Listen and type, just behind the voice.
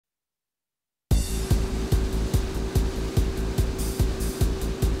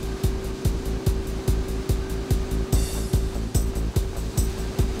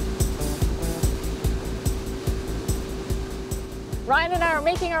Ryan and I are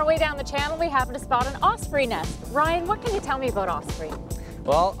making our way down the channel. We happen to spot an osprey nest. Ryan, what can you tell me about osprey?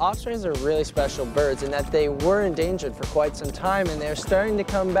 Well, ospreys are really special birds in that they were endangered for quite some time and they're starting to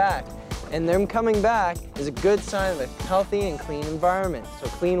come back. And them coming back is a good sign of a healthy and clean environment, so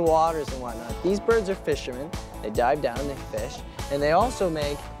clean waters and whatnot. These birds are fishermen. They dive down, they fish, and they also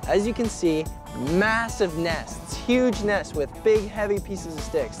make, as you can see, massive nests, huge nests with big, heavy pieces of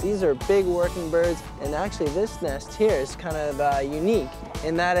sticks. These are big working birds, and actually this nest here is kind of unique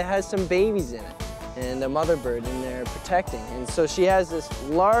in that it has some babies in it and a mother bird in there protecting. And so she has this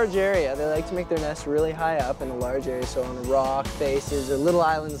large area. They like to make their nest really high up in a large area, so on rock faces or little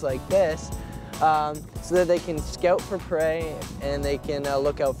islands like this, so that they can scout for prey and they can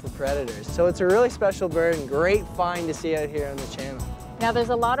look out for predators. So it's a really special bird and great find to see out here on the channel. Now there's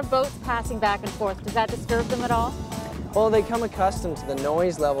a lot of boats passing back and forth. Does that disturb them at all? Well, they come accustomed to the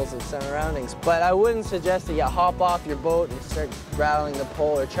noise levels of surroundings, but I wouldn't suggest that you hop off your boat and start rattling the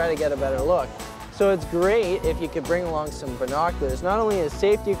pole or try to get a better look. So it's great if you could bring along some binoculars, not only as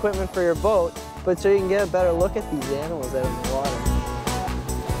safety equipment for your boat, but so you can get a better look at these animals out in the water.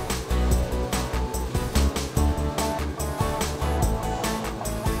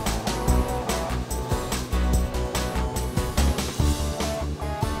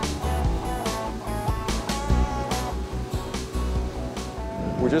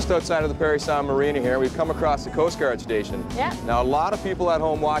 We're just outside of the Parry Sound Marina here. We've come across the Coast Guard station. Yeah. Now, a lot of people at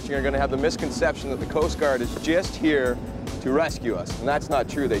home watching are going to have the misconception that the Coast Guard is just here to rescue us, and that's not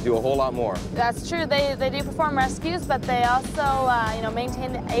true. They do a whole lot more. That's true. They do perform rescues, but they also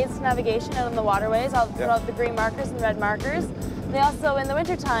maintain the aids to navigation out on the waterways, all throughout the green markers and red markers. They also, in the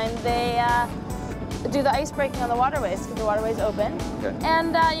wintertime, they do the ice breaking on the waterways to keep the waterways open. Okay.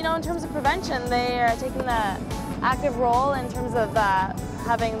 And in terms of prevention, they are taking the active role in terms of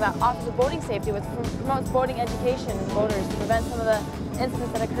having the Office of Boating Safety, which promotes boating education in boaters to prevent some of the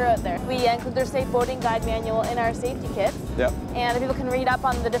incidents that occur out there. We include their Safe Boating Guide Manual in our safety kits. Yep. And people can read up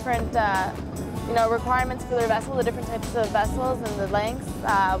on the different requirements for their vessel, the different types of vessels and the lengths,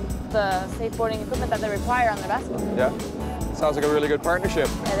 the safe boating equipment that they require on their vessel. Yeah. Sounds like a really good partnership.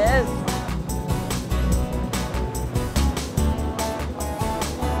 It is.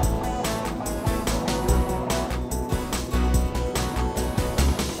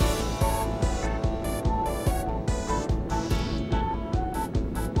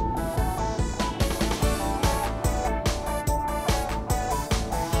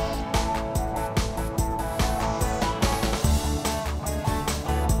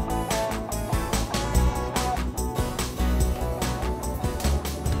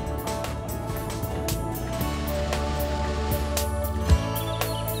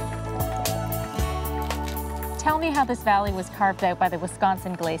 Tell me how this valley was carved out by the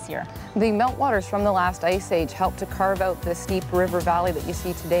Wisconsin Glacier. The meltwaters from the last ice age helped to carve out the steep river valley that you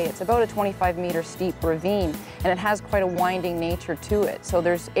see today. It's about a 25-meter steep ravine, and it has quite a winding nature to it. So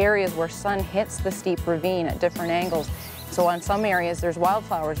there's areas where sun hits the steep ravine at different angles. So on some areas there's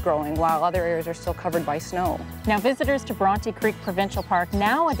wildflowers growing, while other areas are still covered by snow. Now visitors to Bronte Creek Provincial Park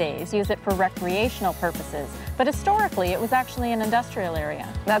nowadays use it for recreational purposes, but historically it was actually an industrial area.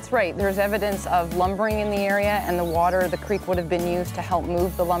 That's right. There's evidence of lumbering in the area, and the creek would have been used to help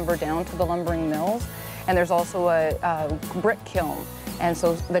move the lumber down to the lumbering mills. And there's also a brick kiln. And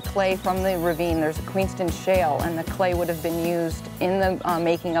so the clay from the ravine, there's a Queenston shale, and the clay would have been used in the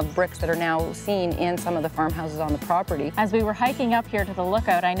making of bricks that are now seen in some of the farmhouses on the property. As we were hiking up here to the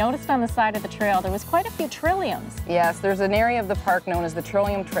lookout, I noticed on the side of the trail there was quite a few trilliums. Yes, there's an area of the park known as the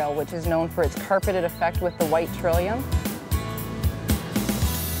Trillium Trail, which is known for its carpeted effect with the white trillium.